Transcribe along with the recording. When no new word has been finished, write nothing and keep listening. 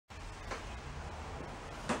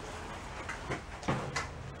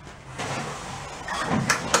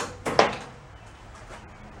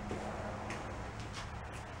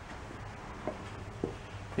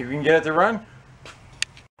we can get it to run.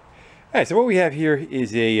 Alright, so what we have here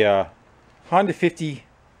is a Honda 50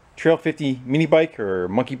 Trail 50 mini bike or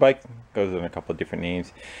monkey bike. Goes in a couple of different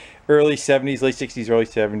names. Early 70s, late 60s, early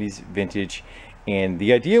 70s vintage. And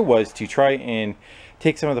the idea was to try and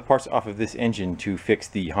take some of the parts off of this engine to fix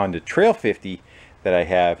the Honda Trail 50 that I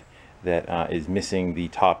have that is missing the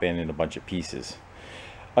top end and a bunch of pieces.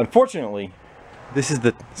 Unfortunately, this is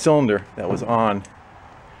the cylinder that was on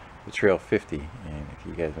the Trail 50, and if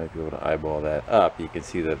you guys might be able to eyeball that up, you can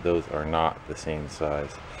see that those are not the same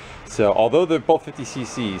size. So although they're both 50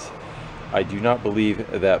 cc's, I do not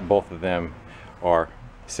believe that both of them are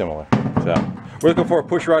similar. So we're looking for a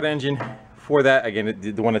pushrod engine for that. Again,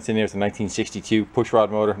 the one that's in there is a 1962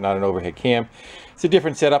 pushrod motor, not an overhead cam. It's a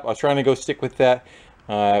different setup. I was trying to go stick with that.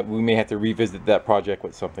 We may have to revisit that project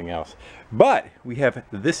with something else. But we have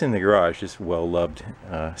this in the garage, this well-loved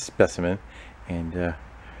specimen, and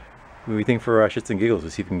we think for shits and giggles, we'll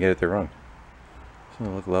see if we can get it to run. Doesn't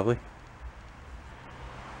it look lovely?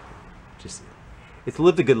 Just, it's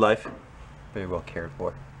lived a good life. Very well cared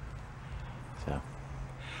for. So,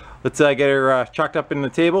 let's get her chalked up in the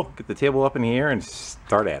table, get the table up in the air, and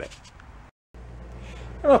start at it. I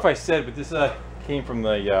don't know if I said, but this came from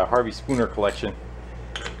the Harvey Spooner collection.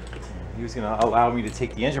 He was going to allow me to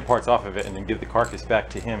take the engine parts off of it and then give the carcass back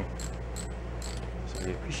to him. So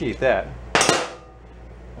we appreciate that.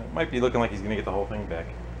 It might be looking like he's going to get the whole thing back.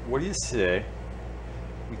 What do you say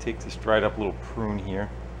we take this dried up little prune here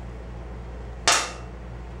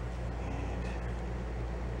and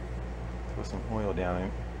throw some oil down in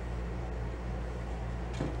it.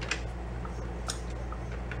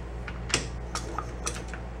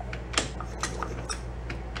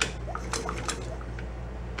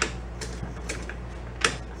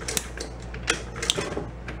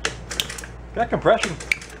 Got compression.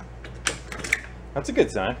 That's a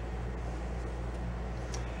good sign.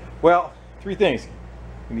 Well, three things.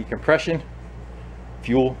 We need compression,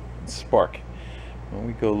 fuel, and spark. When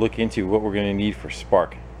we go look into what we're going to need for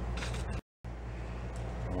spark.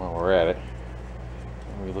 And while we're at it,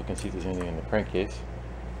 we look and see if there's anything in the crankcase.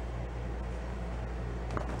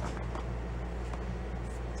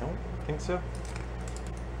 Don't think so.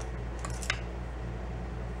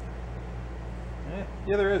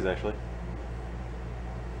 Yeah, there is actually.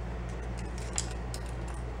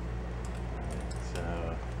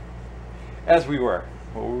 As we were,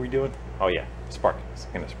 what were we doing? Oh yeah, spark. It's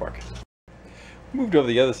gonna spark. Moved over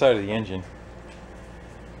the other side of the engine.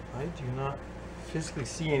 I do not physically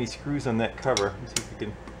see any screws on that cover. Let's see if we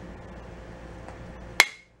can.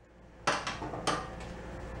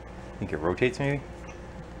 Think it rotates maybe?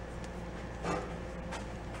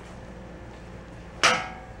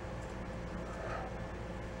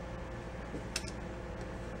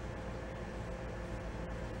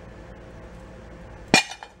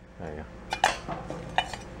 There you go.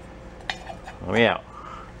 Let me out.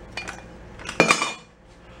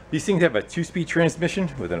 These things have a 2-speed transmission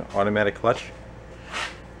with an automatic clutch.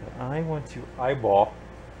 I want to eyeball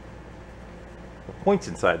the points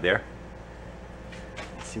inside there.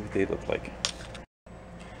 Let's see what they look like.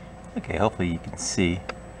 Okay, hopefully you can see.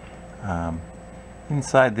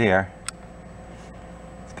 Inside there,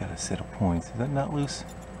 it's got a set of points. Is that not loose?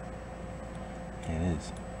 Yeah, it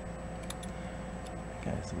is.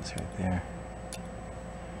 Guys, loose right there.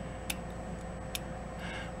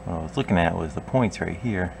 What I was looking at was the points right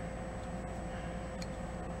here.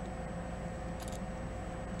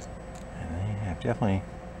 And they have definitely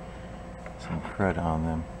some crud on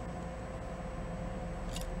them.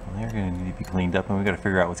 Well, they're going to need to be cleaned up, and we've got to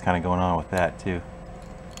figure out what's kind of going on with that too.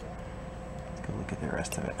 Let's go look at the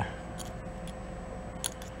rest of it.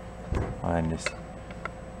 And just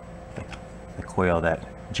the coil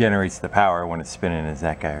that generates the power when it's spinning is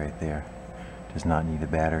that guy right there. Does not need a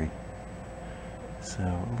battery.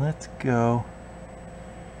 So let's go,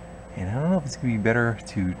 and I don't know if it's gonna be better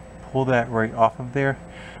to pull that right off of there.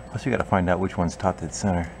 Plus we got to find out which one's top dead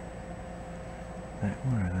center. That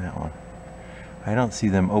one or that one. I don't see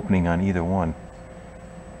them opening on either one.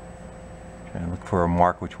 Trying to look for a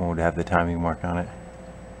mark, which one would have the timing mark on it.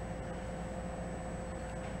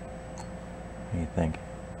 What do you think?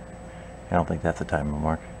 I don't think that's a timing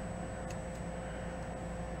mark.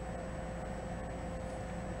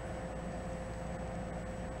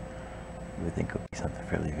 You would think it would be something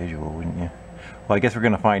fairly visual, wouldn't you? Well, I guess we're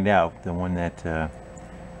going to find out. The one that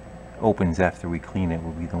opens after we clean it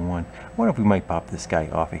will be the one. I wonder if we might pop this guy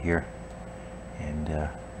off of here. And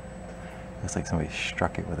looks like somebody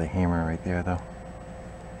struck it with a hammer right there, though.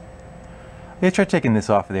 Let's try taking this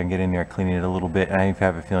off of there and get in there, cleaning it a little bit. I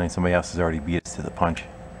have a feeling somebody else has already beat us to the punch.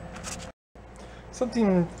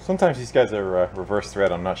 Sometimes these guys are reverse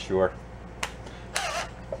thread. I'm not sure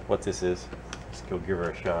what this is. Let's go give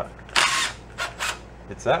her a shot.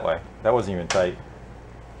 It's that way. That wasn't even tight.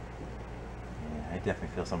 Yeah, I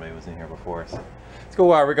definitely feel somebody was in here before us. Let's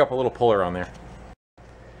go rig up a little puller on there.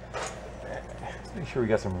 Let's make sure we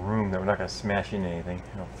got some room that we're not going to smash into anything.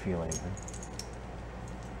 I don't feel anything.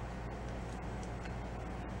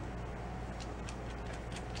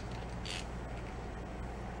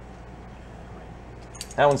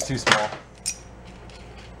 That one's too small.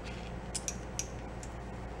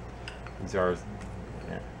 These are,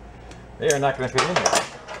 yeah, they are not going to fit in there.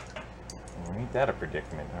 Well, ain't that a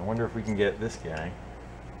predicament? I wonder if we can get this guy.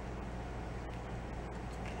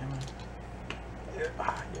 Come on. Yeah,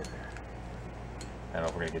 yeah, there. I don't know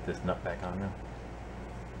if we're going to get this nut back on now.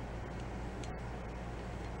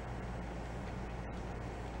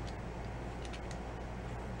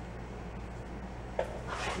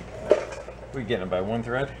 We're getting it by one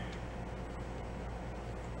thread.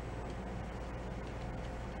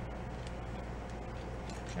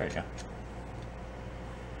 There you go.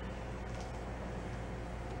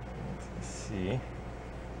 Let's see.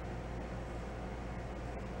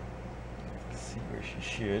 Let's see where she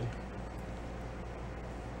should.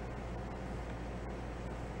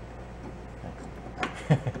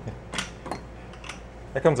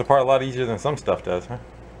 That comes apart a lot easier than some stuff does, huh?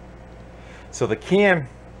 So the cam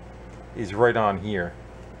is right on here.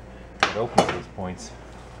 It opens those points.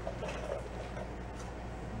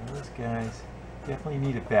 And those guys definitely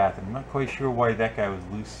need a bath. I'm not quite sure why that guy was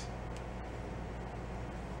loose.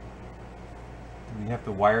 Do we have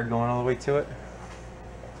the wire going all the way to it?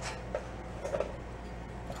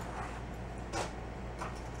 I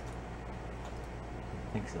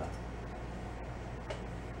think so.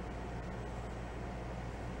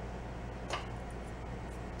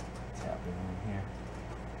 What's happening in here?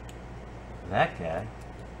 That guy.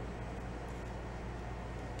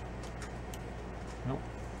 Nope.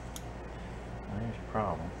 There's a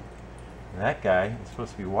problem. That guy is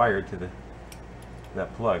supposed to be wired to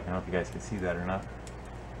that plug. I don't know if you guys can see that or not.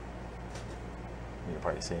 You can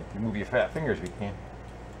probably see it. If you move your fat fingers, we can.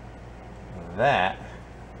 That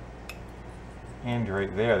and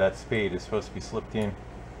right there, that spade is supposed to be slipped in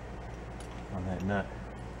on that nut.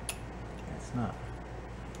 It's not.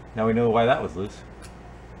 Now we know why that was loose.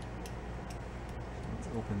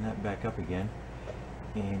 Open that back up again,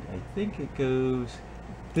 and I think it goes,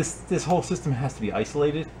 this whole system has to be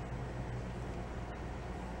isolated.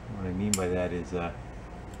 What I mean by that is it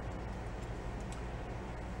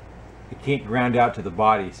can't ground out to the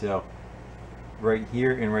body, so right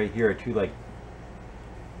here and right here are two like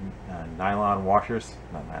nylon washers,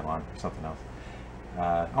 not nylon, something else,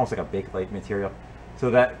 almost like a Bakelite material,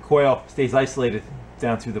 so that coil stays isolated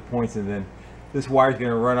down through the points, and then this wire is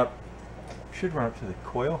going to run up, should run up to the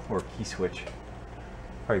coil or key switch.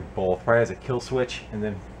 Probably both. Probably has a kill switch, and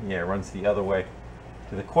then yeah, it runs the other way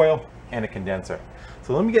to the coil and a condenser.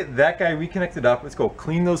 So let me get that guy reconnected up. Let's go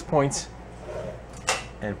clean those points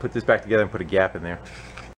and put this back together and put a gap in there.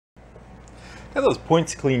 Got those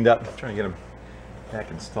points cleaned up. I'm trying to get them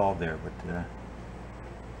back installed there, but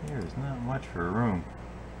there's not much for room.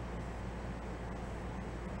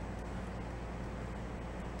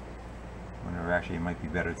 I wonder, actually, it might be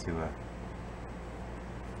better to get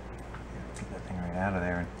that thing right out of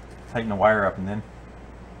there and tighten the wire up and then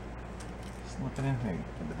slip it in here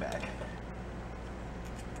in the back.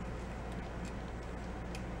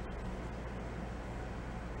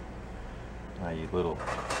 Ah, you little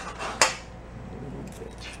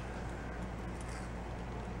bitch.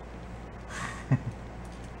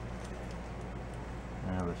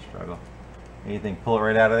 Another struggle. Anything, pull it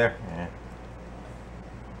right out of there? Yeah.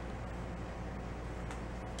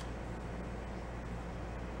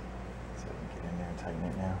 So we can get in there and tighten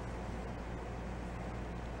it now.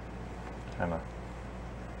 Trying to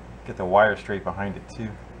get the wire straight behind it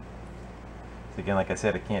too. So again, like I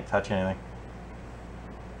said, it can't touch anything.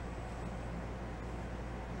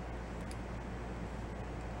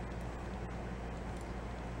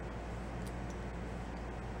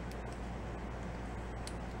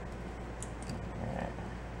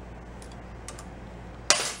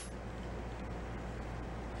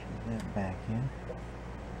 Back in.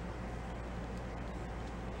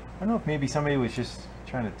 I don't know if maybe somebody was just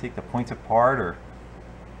trying to take the points apart, or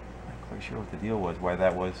I'm not quite sure what the deal was, why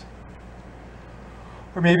that was.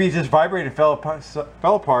 Or maybe it just vibrated, fell apart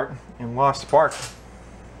and lost spark. There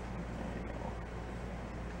you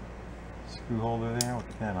go. Screw holder there, we'll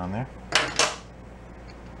get that on there.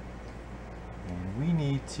 And we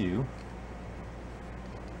need to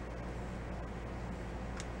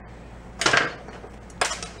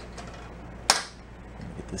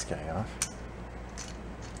this guy off.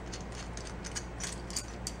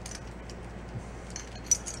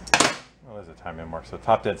 Well, there's a timing mark. So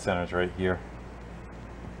top dead center is right here.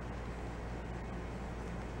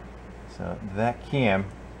 So that cam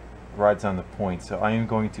rides on the point. So I am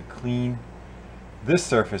going to clean this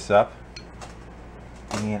surface up,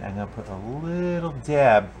 and I'm going to put a little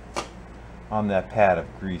dab on that pad of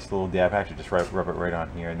grease, a little dab. Actually, just rub it right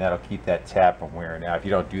on here, and that'll keep that tab from wearing out. If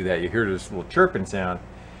you don't do that, you hear this little chirping sound,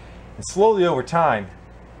 and slowly over time,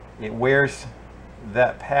 it wears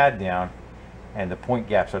that pad down, and the point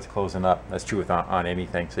gap starts closing up. That's true with on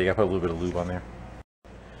anything. So you got to put a little bit of lube on there.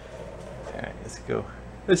 All right, let's go.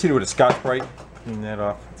 Let's hit it with a Scotch-Brite. Clean that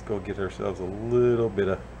off. Let's go get ourselves a little bit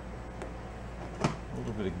of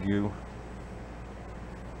goo.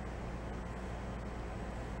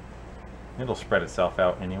 It'll spread itself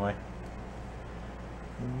out anyway.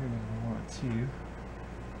 And you're going to want to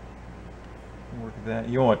work that.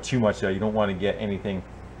 You don't want too much though. You don't want to get anything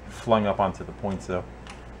flung up onto the points though.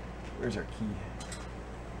 Where's our key?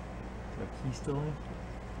 Is our key still in?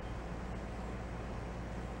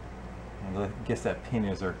 I guess that pin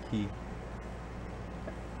is our key.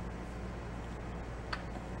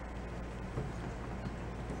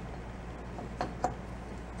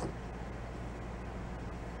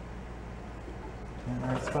 In the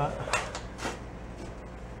right spot?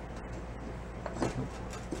 No,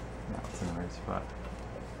 it's in the right spot.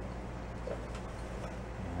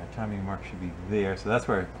 And our timing mark should be there, so that's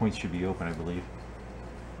where our points should be open, I believe.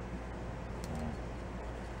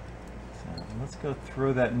 So let's go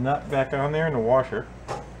throw that nut back on there in the washer.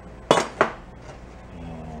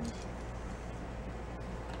 And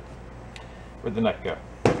where'd the nut go?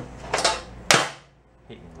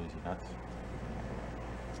 Hate you losing nuts.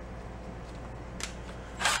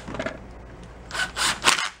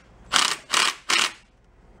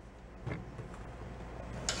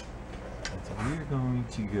 We're going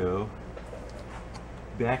to go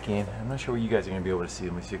back in. I'm not sure what you guys are going to be able to see.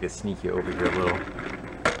 Let me see if I can sneak you over here a little.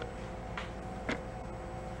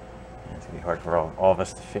 It's going to be hard for all of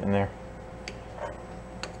us to fit in there.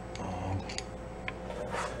 And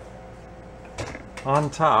on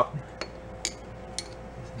top,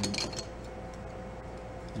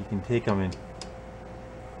 you can take them and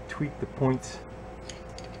tweak the points.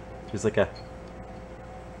 There's like a...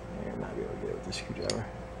 I'm not be able to get it with the screwdriver.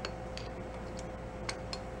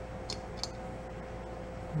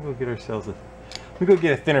 We'll get ourselves a... We'll go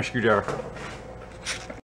get a thinner screwdriver.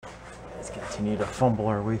 Let's continue to fumble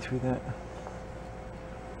our way through that.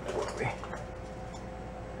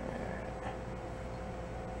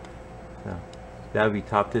 So that would be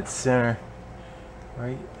top dead center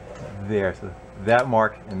right there. So that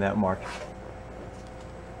mark and that mark.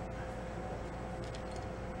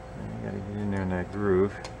 And you gotta get in there in that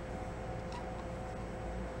groove.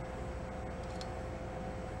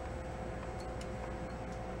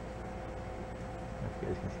 You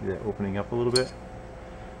guys can see that opening up a little bit.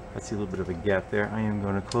 I see a little bit of a gap there. I am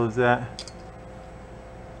going to close that.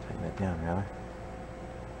 Tighten that down rather.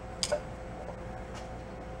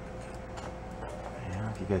 And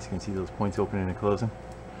if you guys can see those points opening and closing.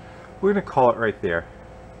 We're going to call it right there.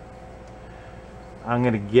 I'm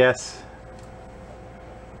going to guess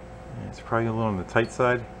it's probably a little on the tight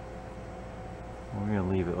side. We're going to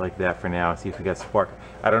leave it like that for now and see if we got spark.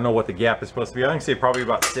 I don't know what the gap is supposed to be. I'm going to say probably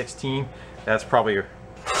about 16. That's probably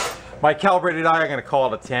my calibrated eye. I'm going to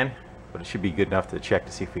call it a 10, but it should be good enough to check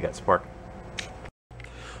to see if we got spark.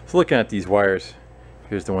 So looking at these wires,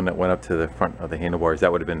 here's the one that went up to the front of the handlebars.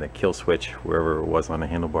 That would have been the kill switch, wherever it was on the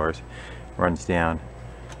handlebars. Runs down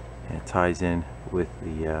and it ties in with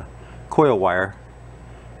the coil wire,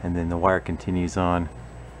 and then the wire continues on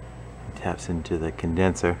and taps into the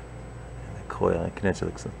condenser. Coil and condenser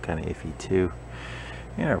looks kind of iffy too.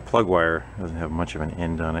 Yeah, our plug wire doesn't have much of an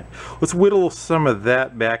end on it. Let's whittle some of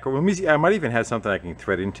that back. Or let me see, I might even have something I can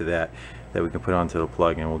thread into that we can put onto the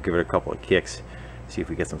plug, and we'll give it a couple of kicks, see if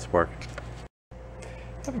we get some spark. I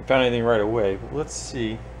haven't found anything right away, but let's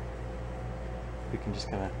see if we can just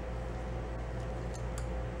kind of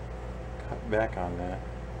cut back on that.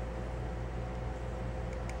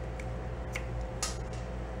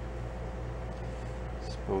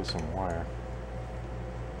 Expose some wire.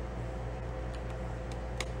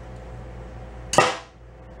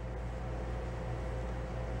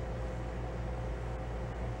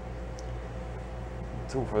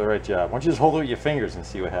 Tool for the right job. Why don't you just hold it with your fingers and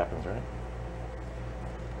see what happens, right?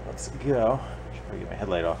 Let's go. Should probably get my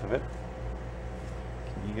headlight off of it.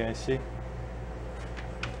 Can you guys see?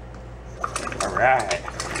 All right.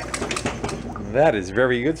 That is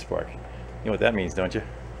very good spark. You know what that means, don't you?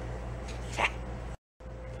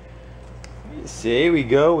 say we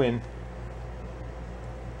go in.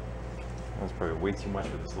 That was probably way too much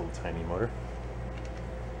for this little tiny motor.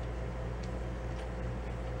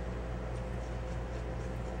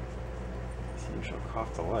 Let's see if she'll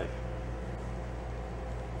cough to life.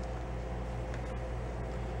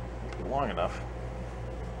 Long enough.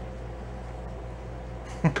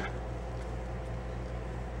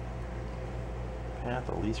 Path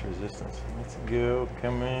of least resistance. Let's go.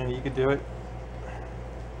 Come in. You can do it.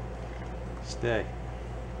 Stay.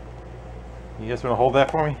 You guys want to hold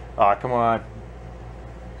that for me? Ah, come on.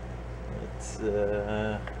 It's just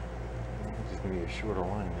gonna be a shorter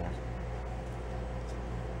line there.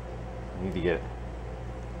 I need to get it.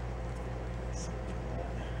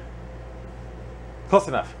 Close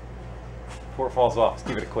enough. Before it falls off, let's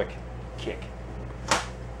give it a quick kick.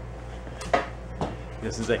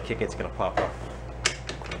 As soon as I kick it, it's gonna pop up.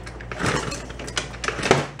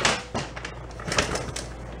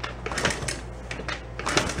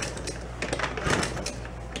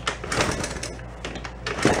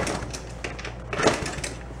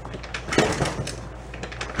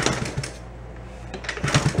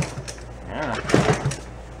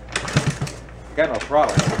 Got no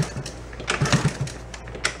throttle.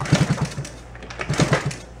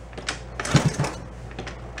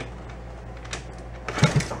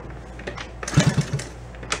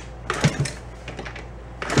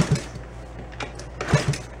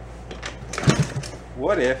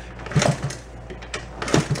 What if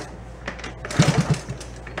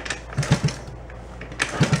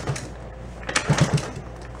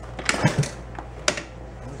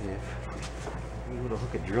we were to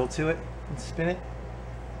hook a drill to it and spin it?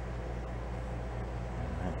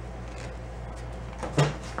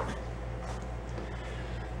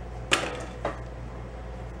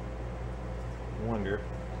 Wonder.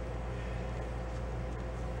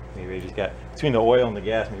 Maybe I just got between the oil and the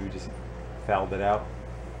gas, maybe we just fouled it out.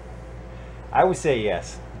 I would say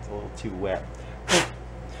yes. It's a little too wet.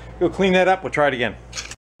 Go clean that up. We'll try it again.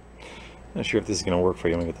 Not sure if this is going to work for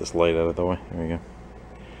you. Let me get this light out of the way. There we go.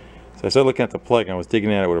 So I started looking at the plug and I was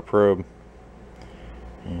digging at it with a probe.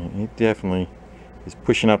 And it definitely is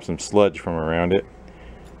pushing up some sludge from around it.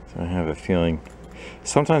 So I have a feeling.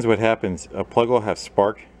 Sometimes what happens, a plug will have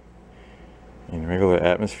spark in regular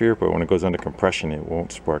atmosphere, but when it goes under compression, it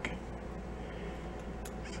won't spark.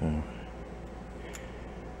 So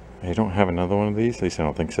I don't have another one of these, at least I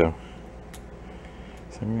don't think so.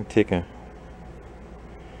 So I'm going to take a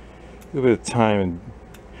little bit of time and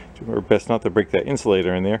do our best not to break that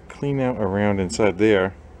insulator in there. Clean out around inside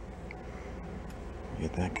there.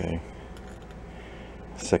 Get that guy.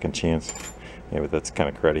 Second chance. Yeah, but that's kind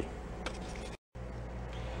of cruddy.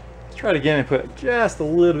 Let's try it again and put just a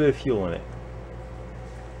little bit of fuel in it.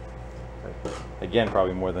 Again,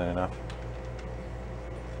 probably more than enough.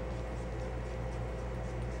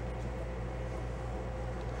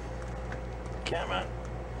 Come on,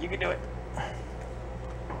 you can do it.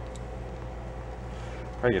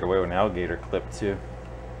 Probably get away with an alligator clip too.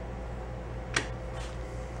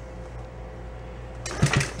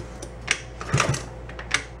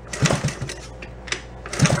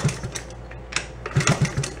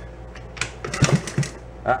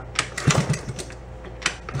 Ah.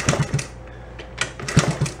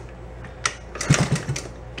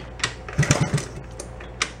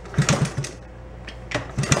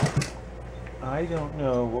 I don't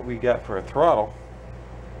know what we got for a throttle.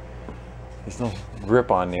 There's no grip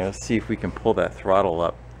on there. Let's see if we can pull that throttle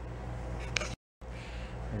up.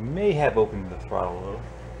 I may have opened the throttle a little.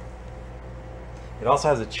 It also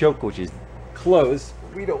has a choke which is closed.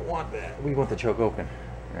 We don't want that. We want the choke open.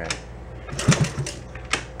 All right.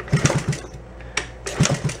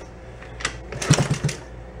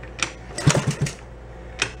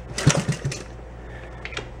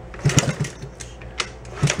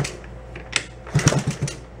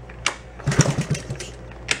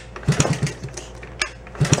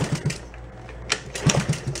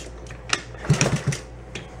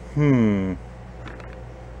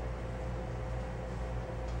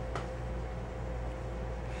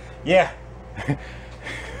 Yeah. I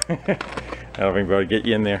don't think we'll get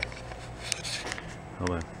you in there.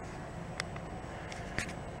 Hold on.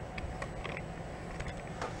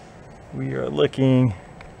 We are looking.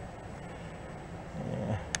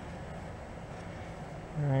 Yeah.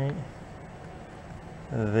 Right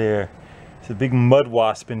there. It's a big mud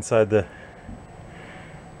wasp inside the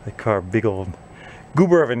car. Big old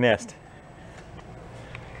goober of a nest.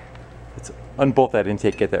 Let's unbolt that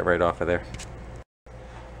intake, get that right off of there.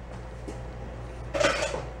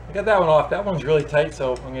 I got that one off. That one's really tight,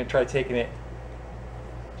 so I'm going to try taking it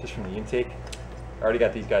just from the intake. I already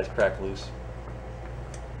got these guys cracked loose.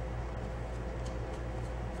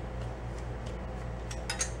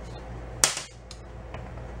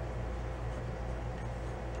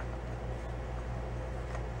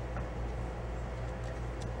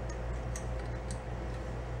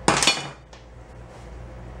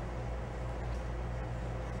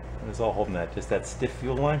 What is all holding that? Just that stiff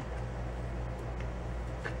fuel line?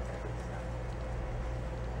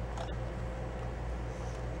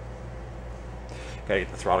 Gotta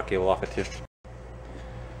get the throttle cable off it too.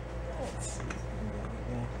 Let's see.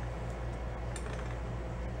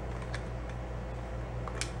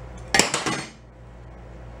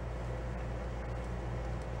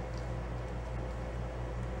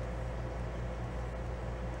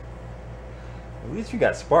 At least you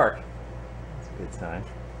got spark. That's a good sign.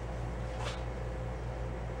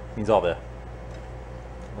 Means all the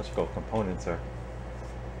electrical components are.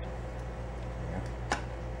 Yeah.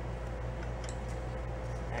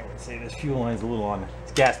 I would say this fuel line's a little on.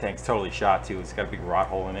 This gas tank's totally shot too. It's got a big rot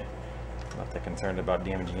hole in it. I'm not that concerned about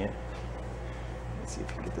damaging it. Let's see if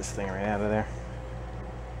we can get this thing right out of there.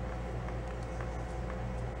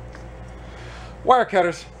 Wire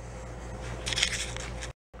cutters.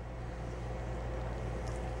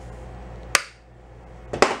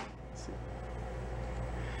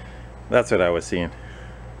 That's what I was seeing.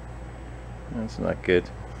 That's not good.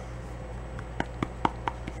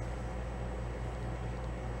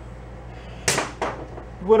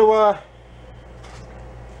 What do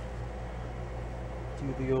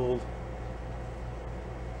do the old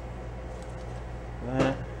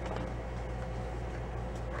that.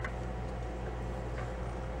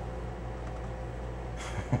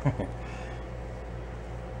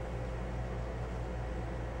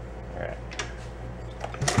 All right.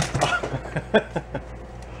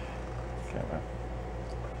 Come on.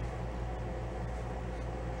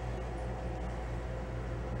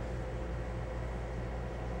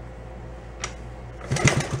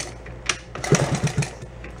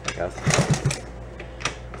 I guess.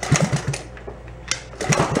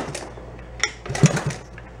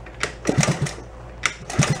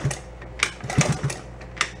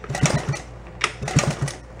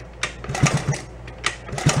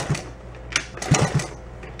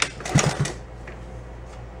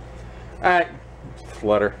 Alright,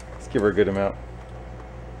 flutter. Let's give her a good amount.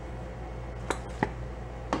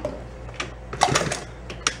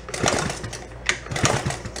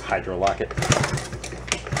 Hydro lock it.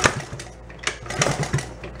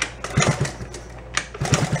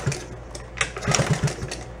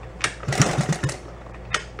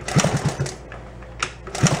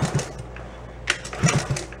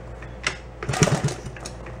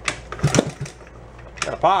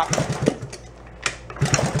 Gotta pop.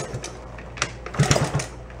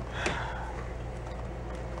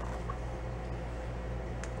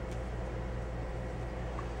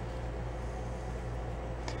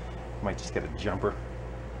 Might just get a jumper.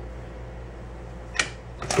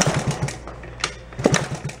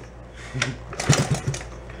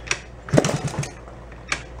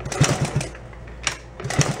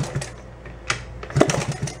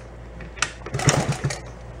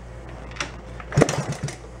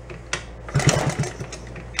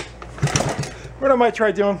 What I might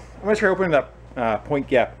try doing, I might try opening that point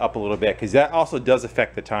gap up a little bit, because that also does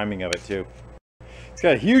affect the timing of it too. It's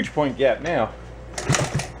got a huge point gap now.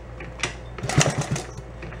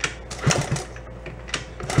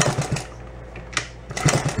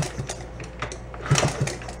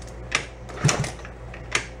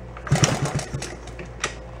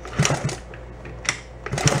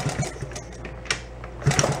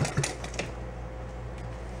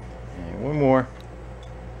 One more.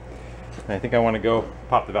 And I think I want to go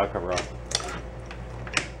pop the valve cover off.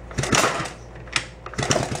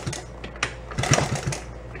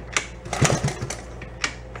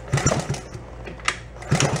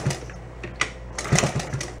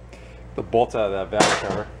 The bolts out of that valve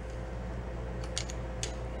cover.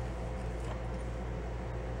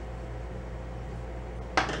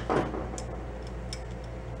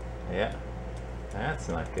 Yeah, that's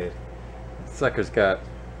not good. That sucker's got,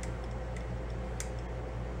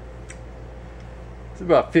 it's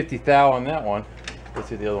about 50 thou on that one. Let's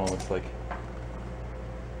see what the other one looks like.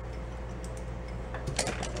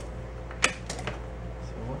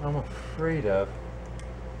 So what I'm afraid of,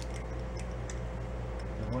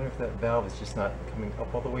 I wonder if that valve is just not coming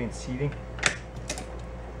up all the way and seating.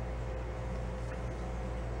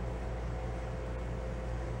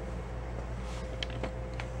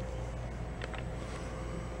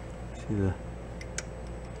 See the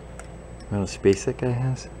amount of space that guy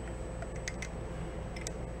has?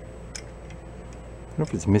 I don't know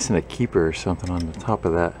if it's missing a keeper or something on the top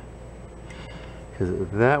of that, because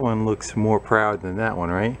that one looks more proud than that one,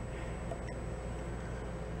 right?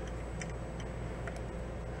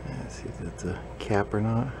 Let's see if that's a cap or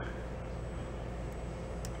not.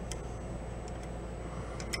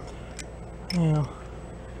 Yeah.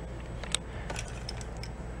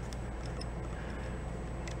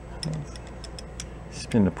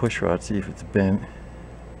 spin the push rod, see if it's bent.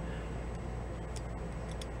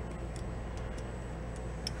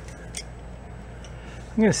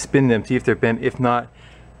 I'm going to spin them, see if they're bent. If not,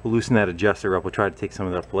 we'll loosen that adjuster up. We'll try to take some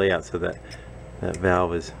of that play out so that that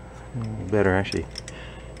valve is better. Actually,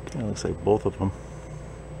 kind of looks like both of them.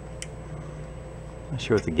 Not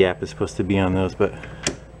sure what the gap is supposed to be on those, but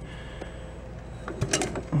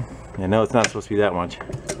I know it's not supposed to be that much.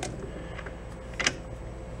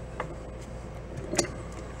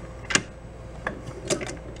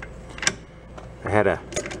 I had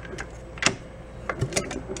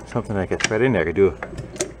something I could thread in there. I could do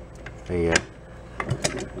a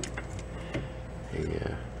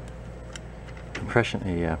compression,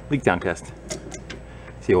 a leak down test.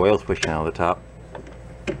 See, oil's pushing out of the top.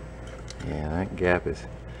 Yeah, that gap is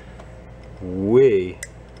way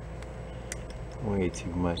too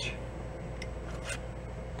much.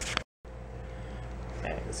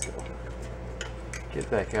 Alright, let's go get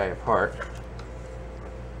that guy apart.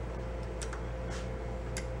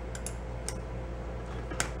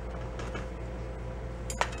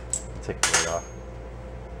 Take the lid off.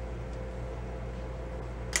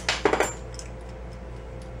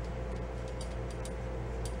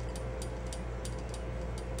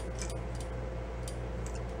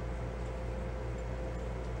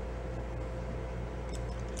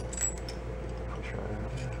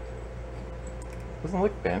 Doesn't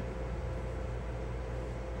look bent.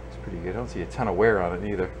 It's pretty good. I don't see a ton of wear on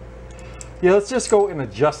it either. Yeah, let's just go and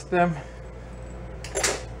adjust them.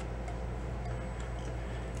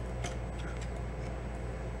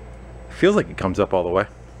 Feels like it comes up all the way.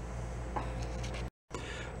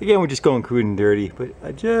 Again, we're just going crude and dirty, but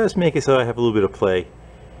I just make it so I have a little bit of play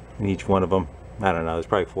in each one of them. I don't know, there's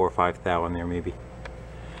probably 4 or 5 thou in there maybe.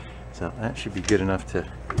 So that should be good enough to,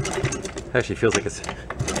 actually feels like it's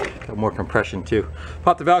got more compression too.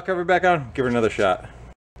 Pop the valve cover back on, give it another shot.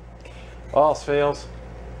 All else fails.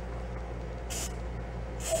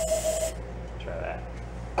 Try that.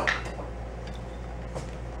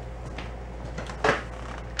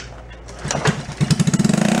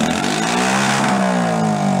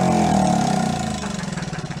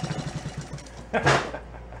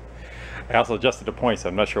 I also adjusted the points, so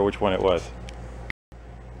I'm not sure which one it was.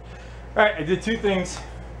 Alright, I did 2 things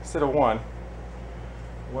instead of 1.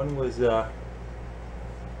 One was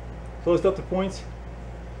closed up the points.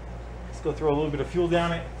 Let's go throw a little bit of fuel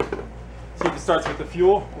down it. See if it starts with the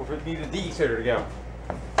fuel or if it needs a de-ether to go.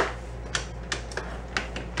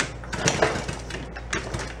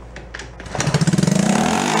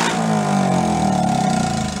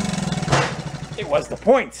 It was the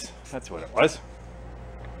points. That's what it was.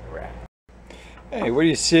 Hey, what do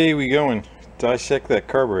you say we go and dissect that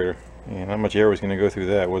carburetor? And how much air was going to go through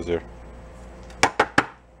that, was there?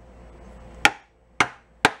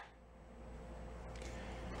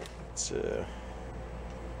 Let's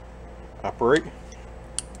operate.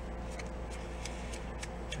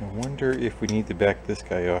 I wonder if we need to back this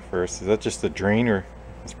guy off first. Is that just a drain, or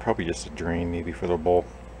it's probably just a drain maybe for the bowl?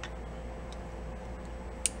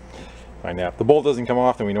 Find out. If the bolt doesn't come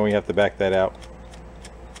off, then we know we have to back that out.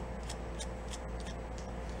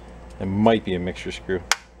 It might be a mixture screw.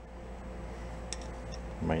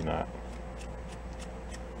 Might not.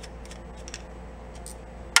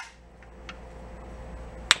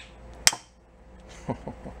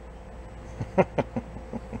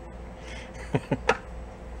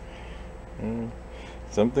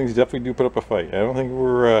 Some things definitely do put up a fight. I don't think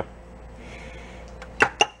we're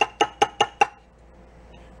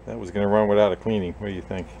that was going to run without a cleaning. What do you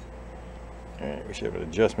think? Alright, we should have an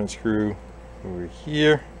adjustment screw over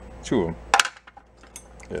here. 2 of them.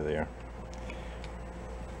 There they are.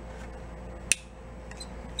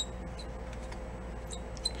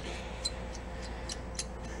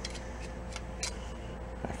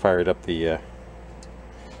 I fired up the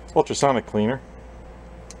ultrasonic cleaner.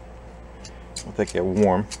 Let that get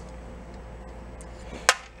warm.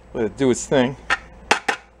 Let it do its thing.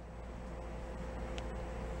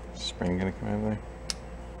 Spring gonna come out of there.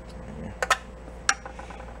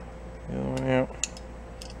 The other one out.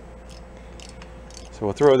 So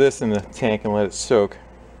we'll throw this in the tank and let it soak.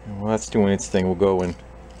 And while that's doing its thing, we'll go and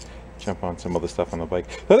jump on some other stuff on the bike.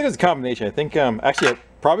 So I think it's a combination. I think actually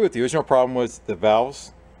probably what the original problem was, the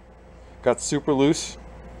valves got super loose.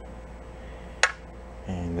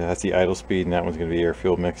 And that's the idle speed, and that one's going to be air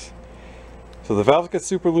fuel mix. So the valves got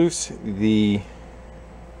super loose. The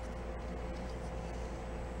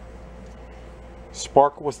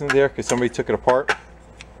spark wasn't there because somebody took it apart,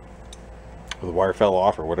 or the wire fell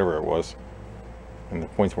off, or whatever it was, and the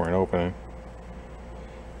points weren't opening.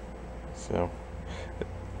 So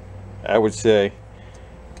I would say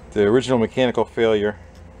The original mechanical failure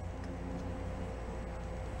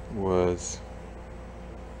was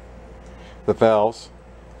the valves.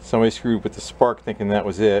 Somebody screwed with the spark thinking that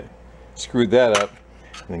was it, screwed that up,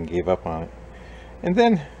 and then gave up on it. And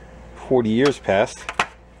then 40 years passed,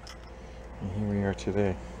 and here we are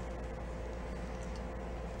today.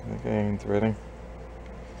 That guy ain't threading.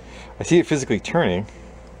 I see it physically turning.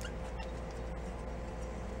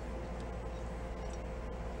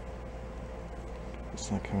 It's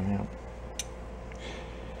not coming out.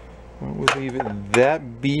 Well, we'll leave it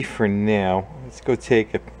that be for now. Let's go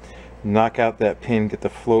knock out that pin, get the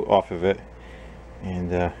float off of it,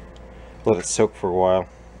 and let it soak for a while.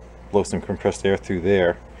 Blow some compressed air through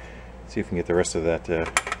there. See if we can get the rest of that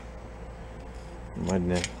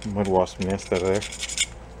mud wasp nest out of there.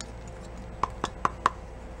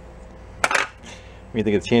 What do you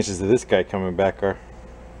think the chances of this guy coming back are?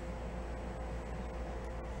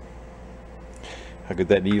 How good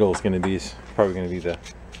that needle is going to be is probably going to be the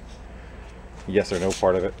yes or no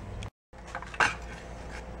part of it.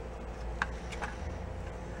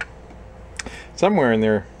 Somewhere in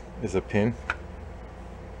there is a pin.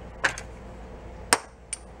 I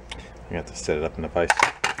have to set it up in the vise.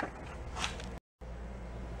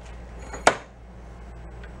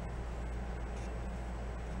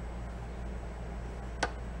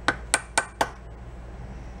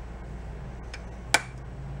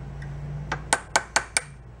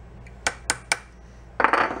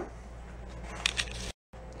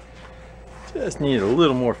 Just need a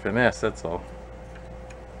little more finesse, that's all.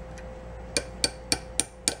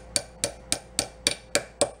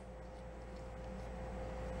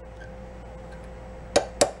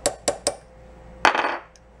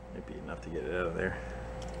 Might be enough to get it out of there.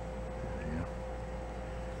 There you go.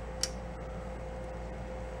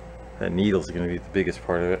 That needle's going to be the biggest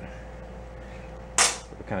part of it.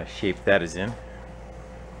 What kind of shape that is in.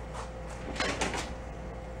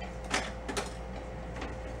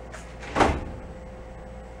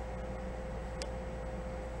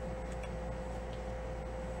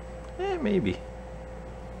 Maybe.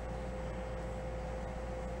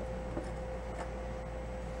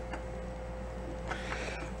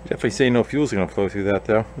 Definitely say no fuel's going to flow through that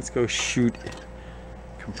though. Let's go shoot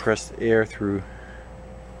compressed air through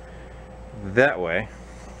that way.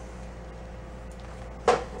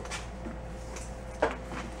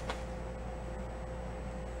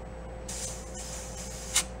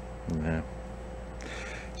 No.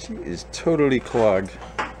 She is totally clogged.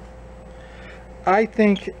 I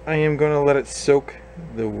think I am going to let it soak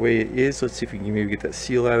the way it is. Let's see if we can maybe get that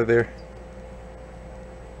seal out of there.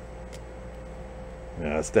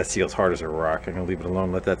 No, that seal's hard as a rock. I'm going to leave it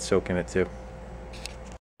alone, let that soak in it too.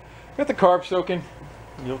 Got the carb soaking,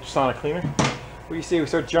 the ultrasonic cleaner. What do you say we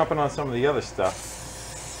start jumping on some of the other stuff?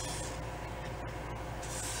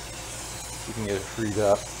 We can get it freed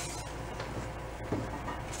up.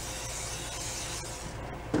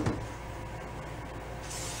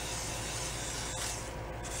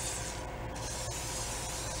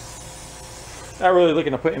 Not really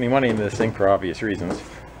looking to put any money into this thing for obvious reasons.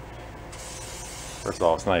 First of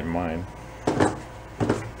all, it's not even mine.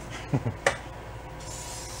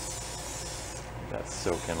 That's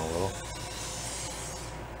soaking a little.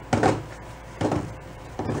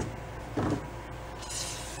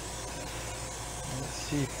 Let's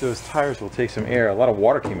see if those tires will take some air. A lot of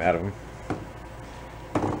water came out of them.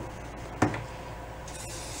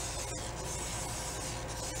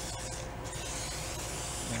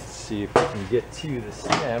 See if we can get to the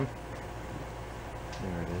stem.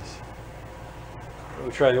 There it is.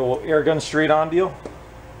 We'll try the old air gun straight on deal.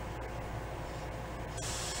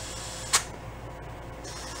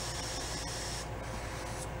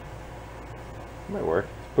 Might work.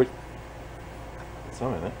 Put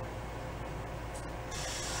some in it.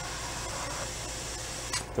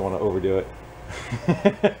 Don't want to overdo it.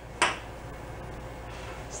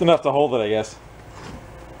 It's enough to hold it, I guess.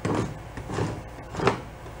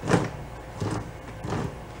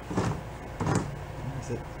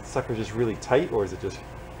 Sucker just really tight, or is it just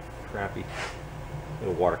crappy?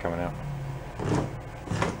 Little water coming out.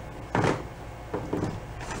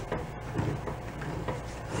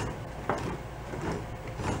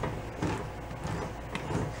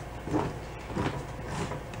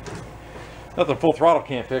 Nothing full throttle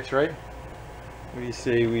can't fix, right? What do you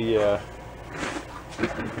say we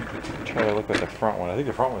try to look at the front one? I think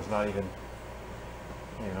the front one's not even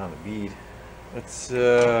on the bead. Let's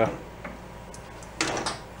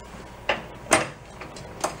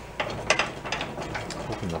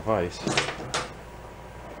open the vise.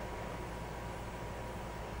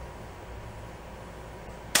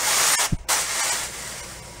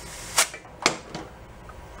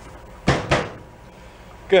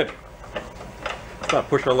 Good. Let's not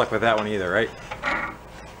push our luck with that one either, right?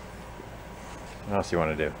 What else do you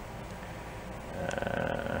want to do?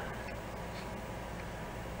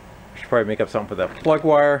 Should probably make up something for that plug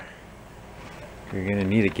wire. You're going to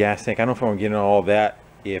need a gas tank. I don't know if I'm going to get into all that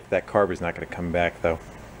if that carb is not going to come back, though.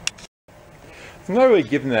 I'm not really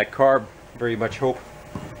giving that carb very much hope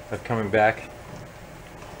of coming back.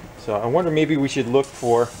 So I wonder, maybe we should look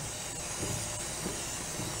for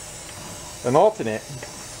an alternate.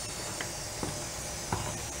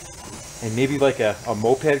 And maybe like a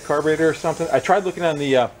moped carburetor or something. I tried looking on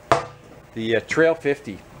the Trail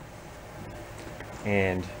 50,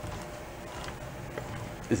 and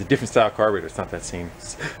there's a different style carburetor. It's not that same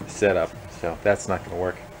setup, so that's not going to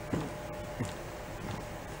work.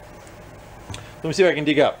 Let me see what I can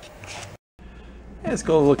dig up. Let's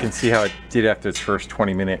go look and see how it did after its first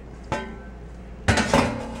 20-minute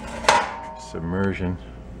submersion.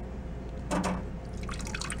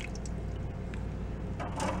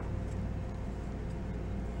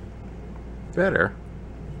 Better.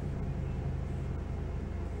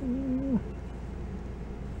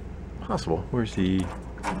 Possible. Where's the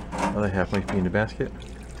other half? Might be in the basket.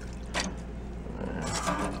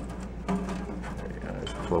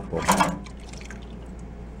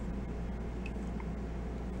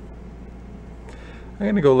 I'm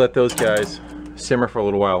gonna go let those guys simmer for a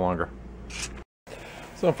little while longer.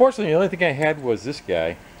 So unfortunately, the only thing I had was this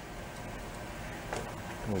guy.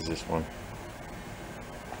 What was this one?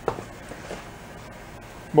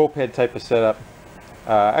 Moped type of setup.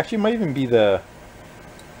 Actually, it might even be those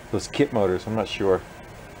kit motors. I'm not sure.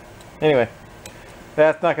 Anyway,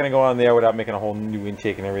 that's not going to go on there without making a whole new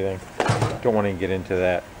intake and everything. Don't want to get into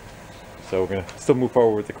that. So we're going to still move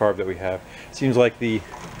forward with the carb that we have. Seems like the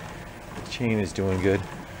chain is doing good.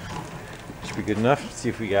 Should be good enough. Let's see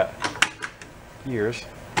if we got gears.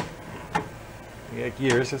 We got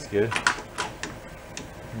gears. That's good.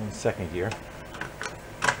 And second gear.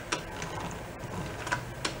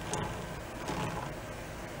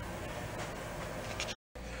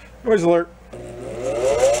 Noise alert.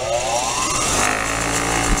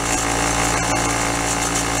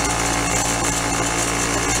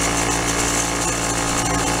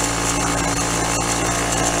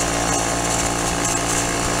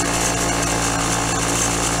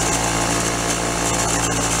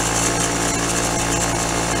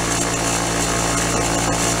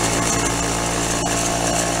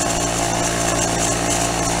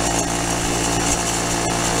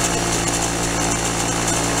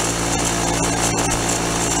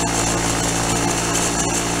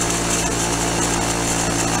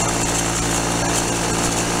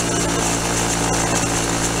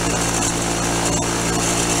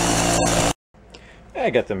 I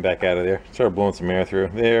got them back out of there. Started blowing some air through.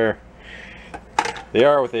 They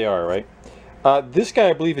are what they are, right? This guy,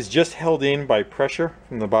 I believe, is just held in by pressure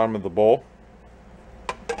from the bottom of the bowl.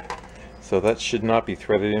 So that should not be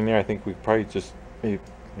threaded in there. I think we probably just, maybe,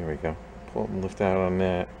 there we go. Pull and lift out on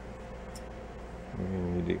that. We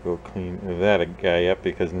need to go clean that guy up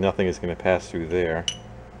because nothing is going to pass through there.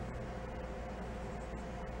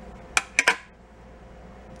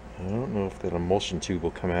 I don't know if that emulsion tube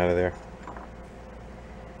will come out of there.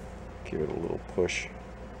 Give it a little push.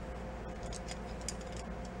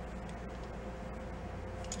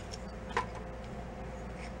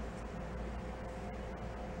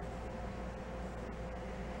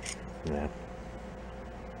 Yeah.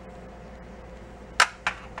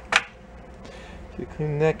 If you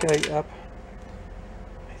clean that guy up,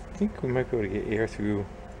 I think we might be able to get air through.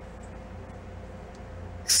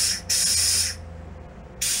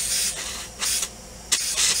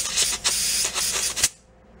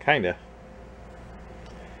 Kinda.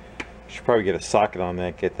 Should probably get a socket on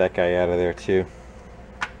that, get that guy out of there too.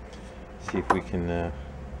 See if we can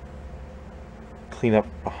clean up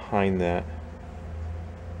behind that.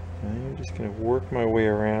 I'm just gonna work my way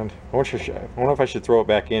around. I wonder if I should throw it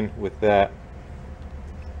back in with that.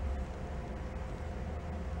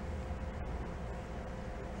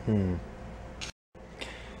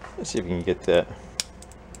 Let's see if we can get that.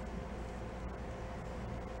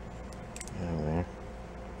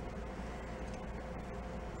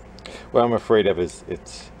 What I'm afraid of is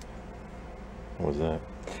what was that?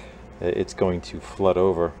 It's going to flood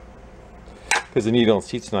over because the needle and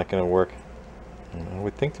seat's not going to work. And I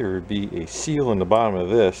would think there would be a seal in the bottom of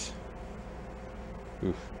this.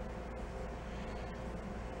 Oof.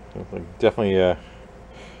 Definitely.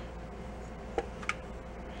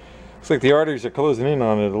 Looks like the arteries are closing in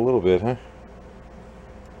on it a little bit, huh?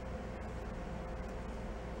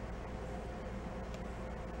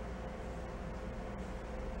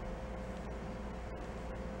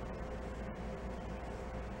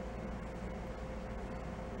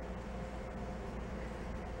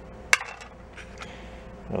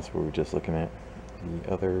 That's what we were just looking at.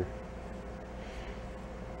 The other.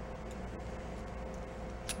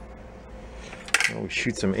 We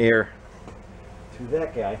shoot some air through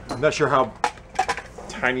that guy. I'm not sure how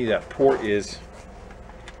tiny that port is.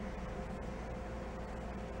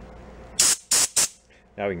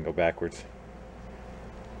 Now we can go backwards.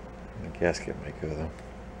 The gasket might go though.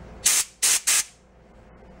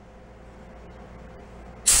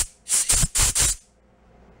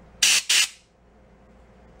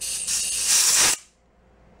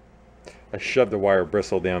 I shoved the wire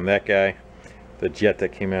bristle down that guy, the jet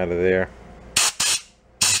that came out of there.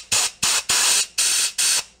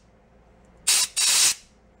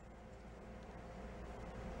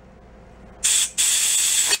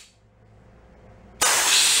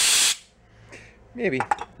 Maybe.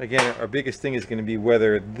 Again, our biggest thing is going to be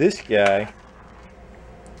whether this guy,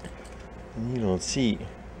 the needle and seat,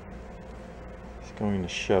 is going to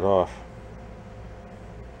shut off.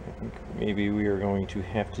 I think maybe we are going to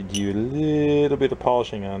have to do a little bit of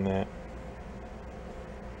polishing on that.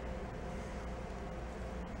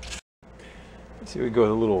 Let's see, we go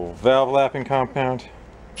with a little valve lapping compound.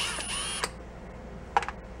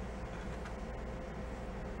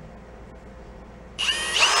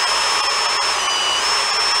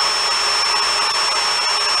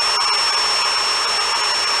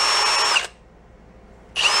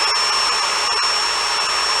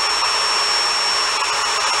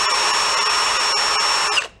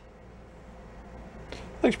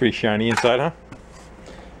 Looks pretty shiny inside, huh?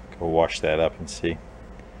 Go wash that up and see.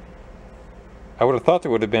 I would have thought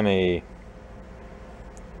there would have been a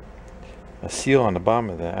seal on the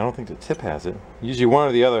bottom of that. I don't think the tip has it. Usually one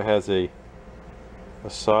or the other has a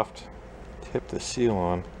soft tip to seal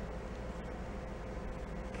on.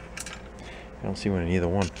 I don't see one in either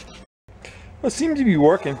one. Well, it seems to be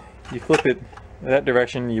working. You flip it that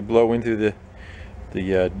direction, you blow into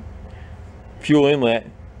the fuel inlet,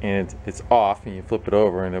 and it's off, and you flip it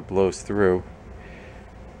over and it blows through.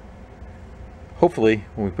 Hopefully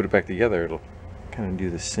when we put it back together it'll kind of do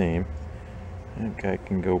the same. That guy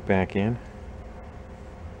can go back in,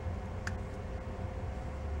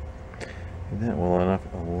 and that will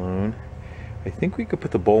enough alone. I think we could put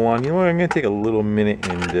the bowl on. You know what, I'm going to take a little minute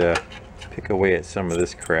and pick away at some of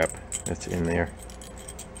this crap that's in there.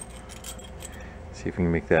 See if we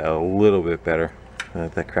can make that a little bit better.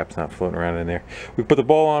 That crap's not floating around in there. We put the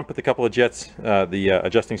bowl on, put a couple of jets, the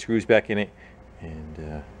adjusting screws back in it,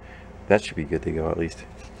 and that should be good to go at least.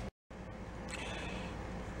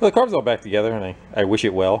 Well, the carb's all back together, and I wish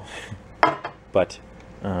it well. But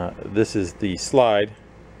this is the slide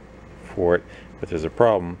for it, but there's a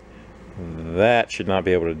problem. That should not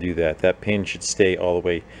be able to do that. That pin should stay all the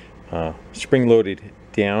way spring-loaded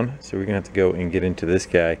down, so we're gonna have to go and get into this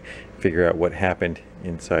guy, figure out what happened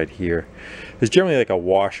inside here. There's generally like a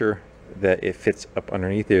washer that it fits up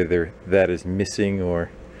underneath there that is missing, or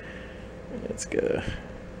it's got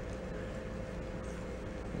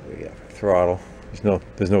throttle.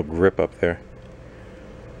 There's no grip up there.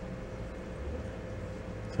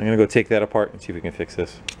 So I'm gonna go take that apart and see if we can fix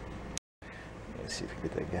this. Let's see if we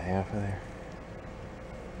can get that guy off of there.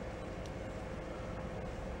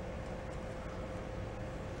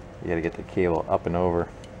 You gotta get the cable up and over.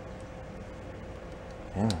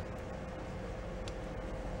 Yeah.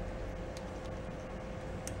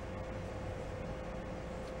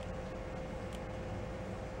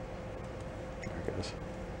 There it goes.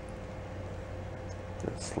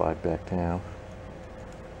 Let's slide back down.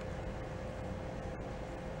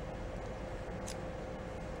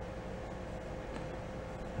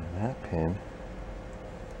 And that pin.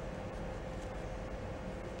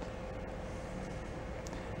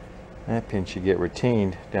 That pin should get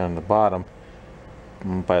retained down the bottom,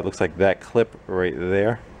 but it looks like that clip right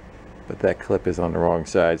there, but that clip is on the wrong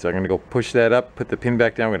side. So I'm going to go push that up, put the pin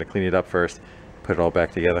back down. I'm going to clean it up first, put it all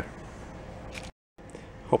back together.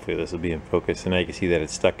 Hopefully this will be in focus, and now you can see that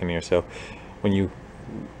it's stuck in here. So when you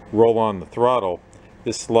roll on the throttle,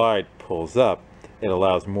 this slide pulls up. It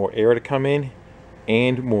allows more air to come in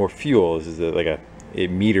and more fuel. This is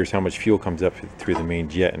it meters how much fuel comes up through the main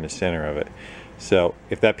jet in the center of it. So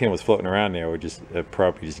if that pin was floating around there, we're just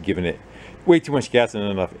probably just giving it way too much gas and not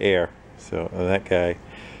enough air. So that guy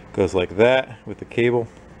goes like that with the cable.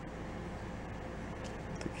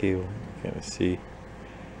 The cable, you can kind of see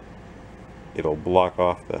it'll block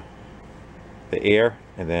off the air,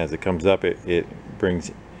 and then as it comes up, it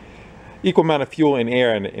brings equal amount of fuel and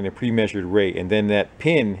air in a pre-measured rate. And then that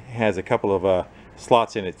pin has a couple of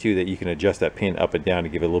slots in it too that you can adjust that pin up and down to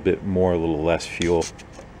give it a little bit more, a little less fuel.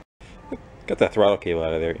 Got that throttle cable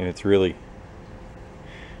out of there, and it's really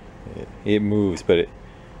it moves, but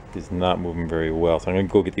is not moving very well. So I'm going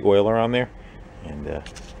to go get the oiler on there and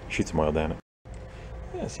shoot some oil down it.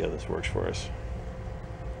 Let's see how this works for us.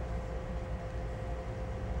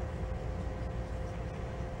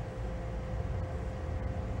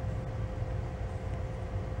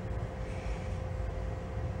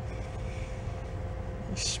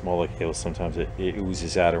 These smaller cables, sometimes it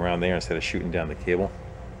oozes out around there instead of shooting down the cable.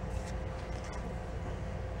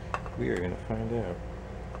 We are going to find out.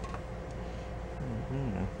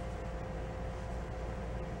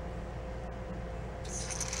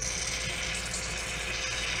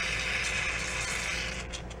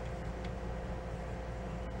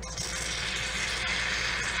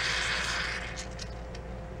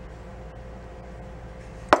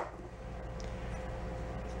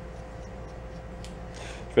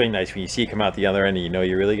 It's really nice when you see it come out the other end and you know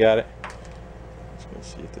you really got it.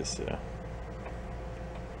 Let's see if this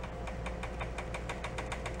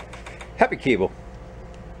happy cable.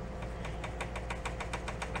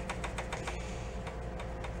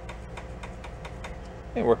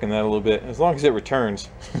 And working that a little bit, as long as it returns,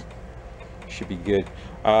 should be good.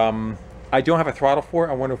 I don't have a throttle for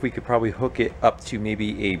it. I wonder if we could probably hook it up to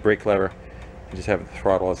maybe a brake lever and just have the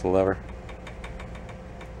throttle as a lever.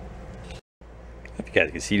 If you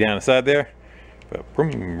guys can see down the side there, but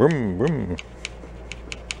boom, boom, boom.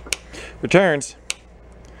 Returns.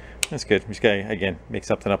 That's good. We just gotta, again, make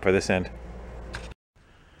something up for this end.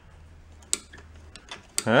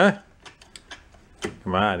 Huh?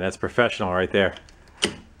 Come on, that's professional right there.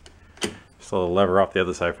 Just a little lever off the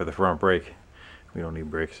other side for the front brake. We don't need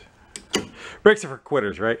brakes. Brakes are for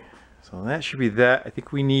quitters, right? So that should be that. I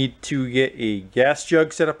think we need to get a gas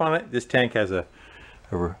jug set up on it. This tank has a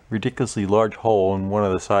ridiculously large hole in one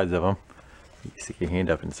of the sides of them. You can stick your hand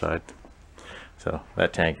up inside. So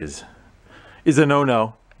that tank is a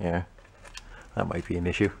no-no. Yeah, that might be an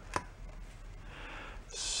issue.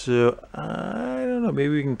 So I don't know,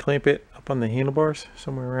 maybe we can clamp it up on the handlebars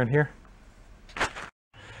somewhere around here. All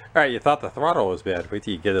right, you thought the throttle was bad. Wait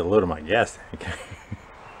till you get a load of my gas tank.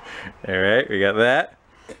 All right, we got that.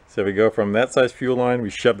 So we go from that size fuel line, we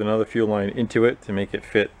shoved another fuel line into it to make it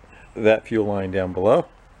fit that fuel line down below.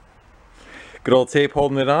 Good old tape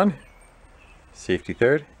holding it on. Safety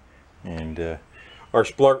third. And our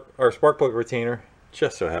spark plug retainer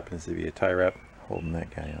just so happens to be a tie wrap holding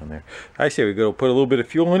that guy on there. I say we go put a little bit of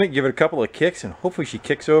fuel in it, give it a couple of kicks, and hopefully she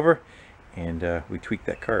kicks over and we tweak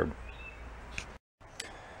that carb.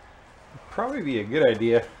 Probably be a good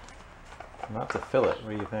idea not to fill it.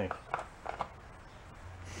 What do you think?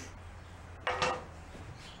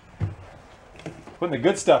 Putting the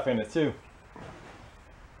good stuff in it too.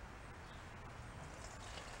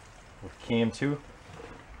 With cam 2.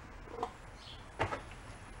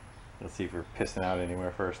 Let's see if we're pissing out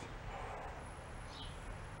anywhere first.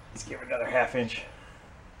 Let's give it another ½ inch.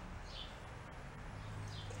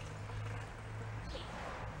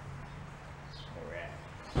 All right.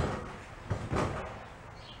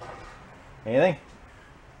 Anything?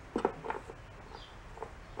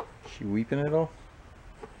 Is she weeping at all?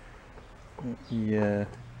 Yeah.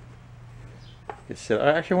 I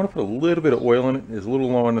actually want to put a little bit of oil in it. It's a little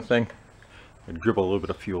low on the thing. I dribble a little bit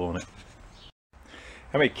of fuel on it.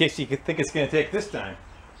 How many kicks do you think it's going to take this time?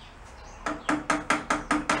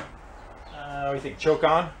 What do you think? Choke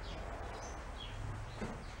on?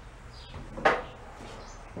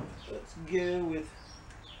 Let's go with...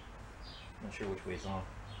 I'm not sure which way it's on.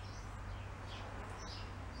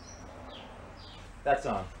 That's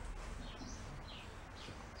on.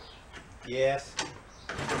 Yes.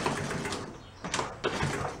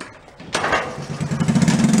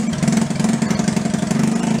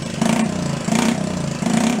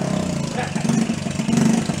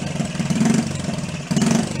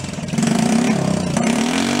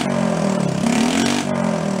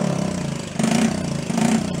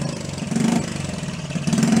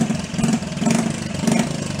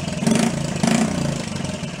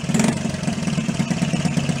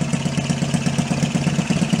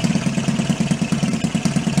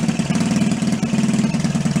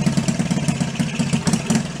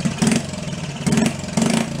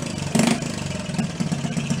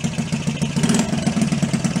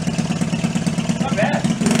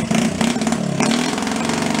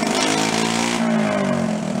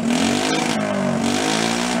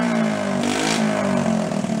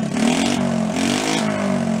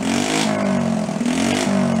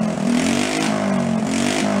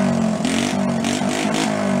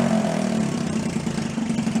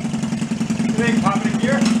 Pop it in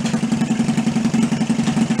gear.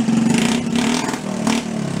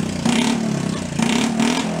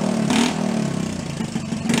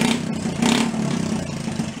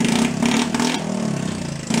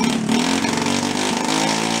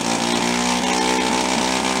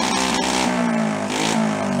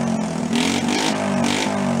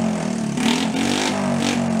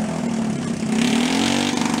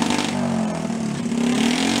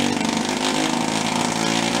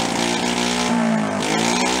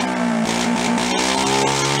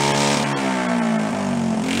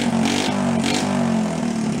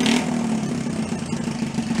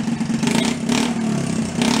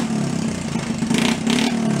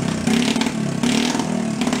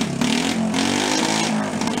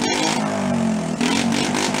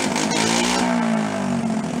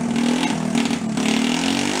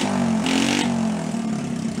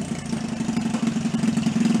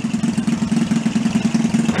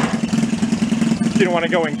 didn't want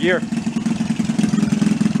to go in gear.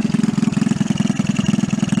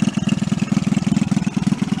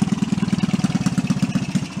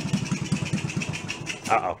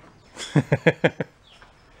 Uh-oh.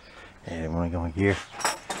 I didn't want to go in gear.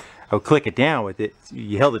 I would click it down with it.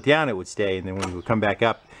 You held it down, it would stay, and then when you would come back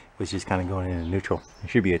up, it was just kind of going into neutral.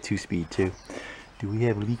 It should be a 2-speed too. Do we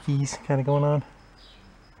have leakies kind of going on?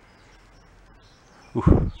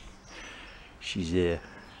 Ooh. She's yeah.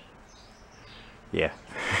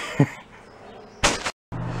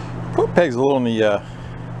 Foot peg's a little in the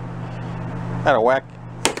out of whack.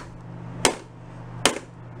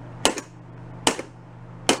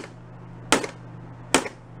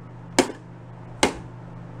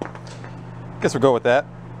 Guess we'll go with that.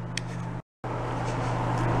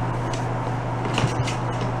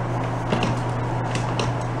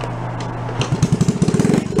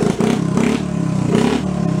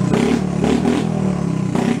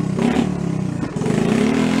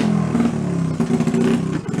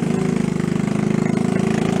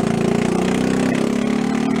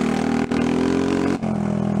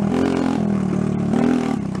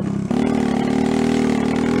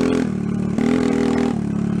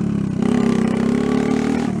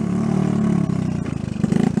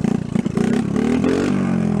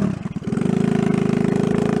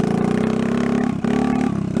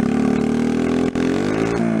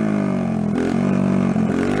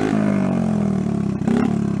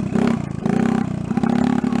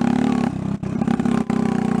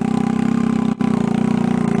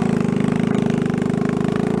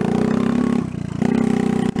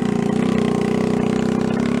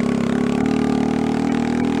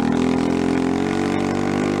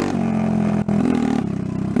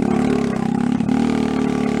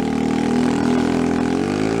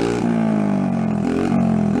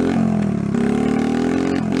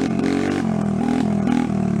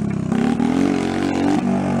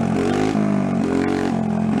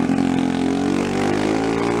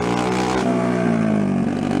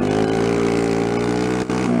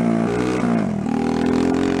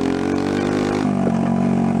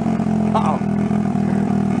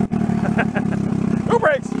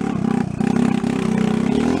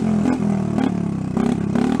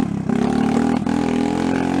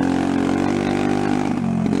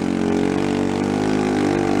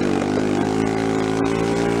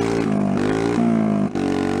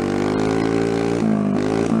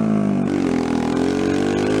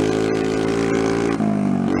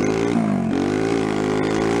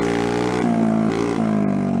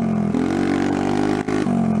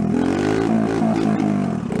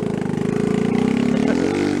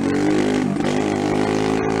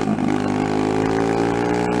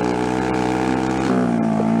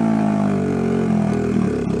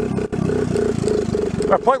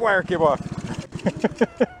 My plug wire came off.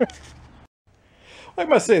 I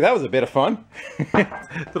must say that was a bit of fun.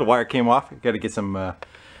 Little wire came off. Got to get some an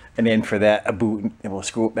end for that, a boot, and we'll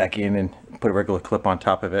screw it back in and put a regular clip on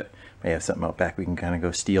top of it. May have something out back we can kind of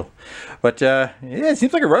go steal. But yeah, it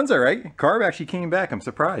seems like it runs all right. Carb actually came back. I'm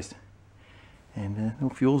surprised. And no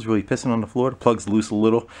fuel's really pissing on the floor. The plug's loose a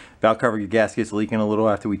little. Valve cover gasket's leaking a little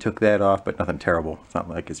after we took that off, but nothing terrible. It's not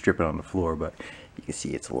like it's dripping on the floor, but you can see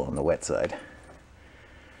it's a little on the wet side.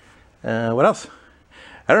 What else?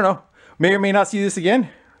 I don't know. May or may not see this again.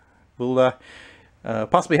 We'll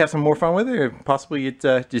possibly have some more fun with it, or possibly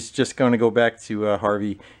it's just going to go back to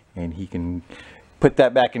Harvey, and he can put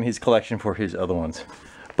that back in his collection for his other ones.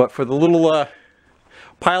 But for the little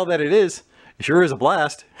pile that it sure is a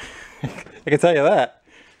blast. I can tell you that.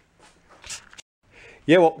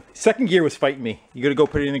 Yeah, well, second gear was fighting me. You gotta go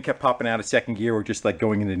put it in and kept popping out of second gear, or just like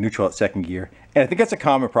going into neutral at second gear. And I think that's a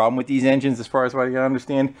common problem with these engines as far as what I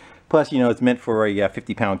understand. Plus, you know, it's meant for a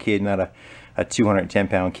 50-pound kid, not a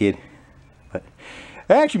 210-pound kid. But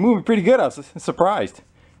it actually moved pretty good. I was surprised.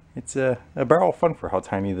 It's a barrel of fun for how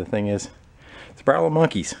tiny the thing is. It's a barrel of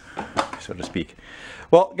monkeys, so to speak.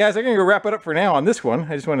 Well, guys, I'm going to go wrap it up for now on this one.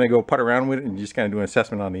 I just wanted to go putt around with it and just kind of do an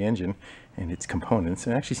assessment on the engine and its components.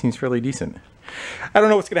 It actually seems fairly decent. I don't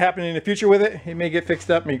know what's going to happen in the future with it. It may get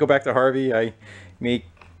fixed up, may go back to Harvey. I may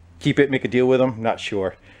keep it, make a deal with him. Not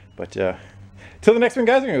sure. But till the next one,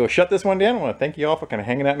 guys, I'm going to go shut this one down. I want to thank you all for kind of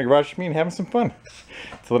hanging out in the garage with me and having some fun.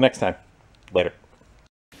 Till the next time. Later.